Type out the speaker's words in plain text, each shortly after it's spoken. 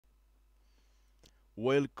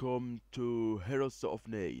Welcome to Heroes of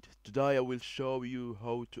Nate. Today I will show you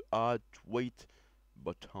how to add weight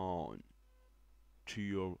button to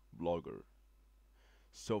your blogger.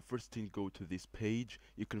 So first thing, go to this page.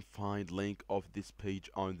 You can find link of this page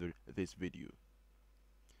under this video.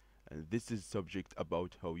 And this is subject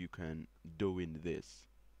about how you can doing this.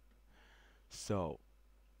 So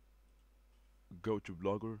go to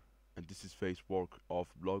blogger, and this is Facebook of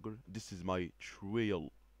blogger. This is my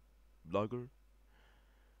trail blogger.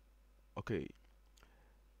 Okay,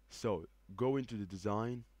 so go into the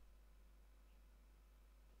design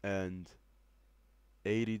and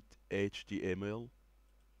edit HTML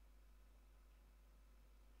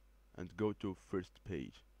and go to first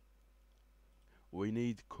page. We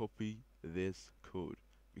need copy this code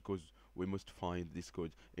because we must find this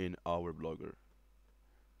code in our blogger.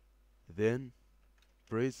 Then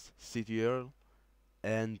press Ctrl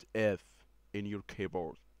and F in your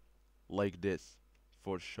keyboard like this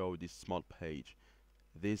for show this small page.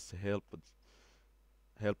 This help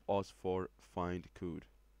us for find code.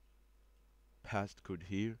 Paste code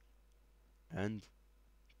here and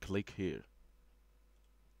click here.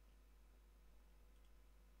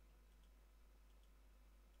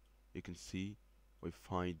 You can see we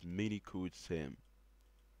find many codes same,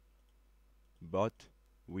 but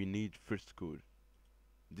we need first code.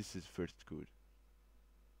 This is first code.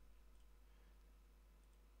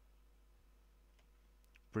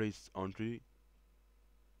 Press enter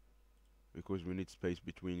because we need space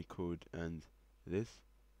between code and this,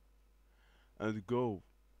 and go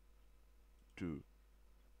to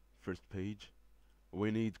first page.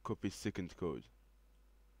 We need copy second code.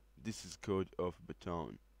 This is code of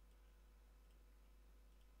button.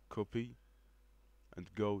 Copy and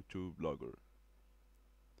go to blogger.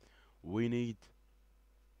 We need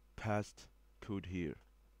paste code here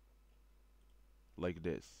like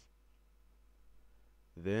this.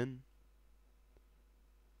 Then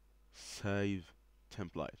save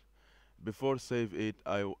template. Before save it,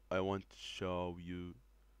 I want to show you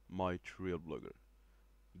my trail blogger.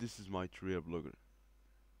 This is my trail blogger.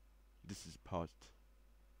 This is post.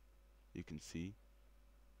 You can see.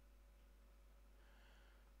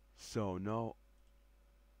 So now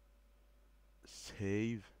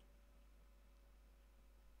save.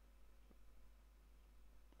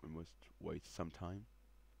 We must wait some time.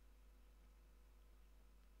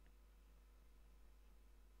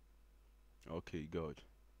 Okay, good.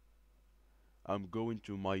 I'm going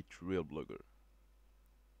to my trail blogger.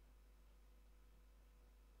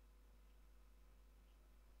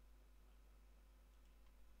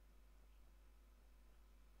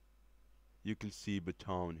 You can see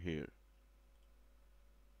button here.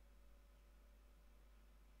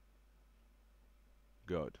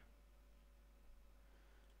 Good.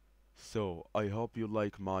 So I hope you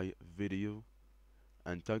like my video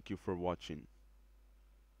and thank you for watching.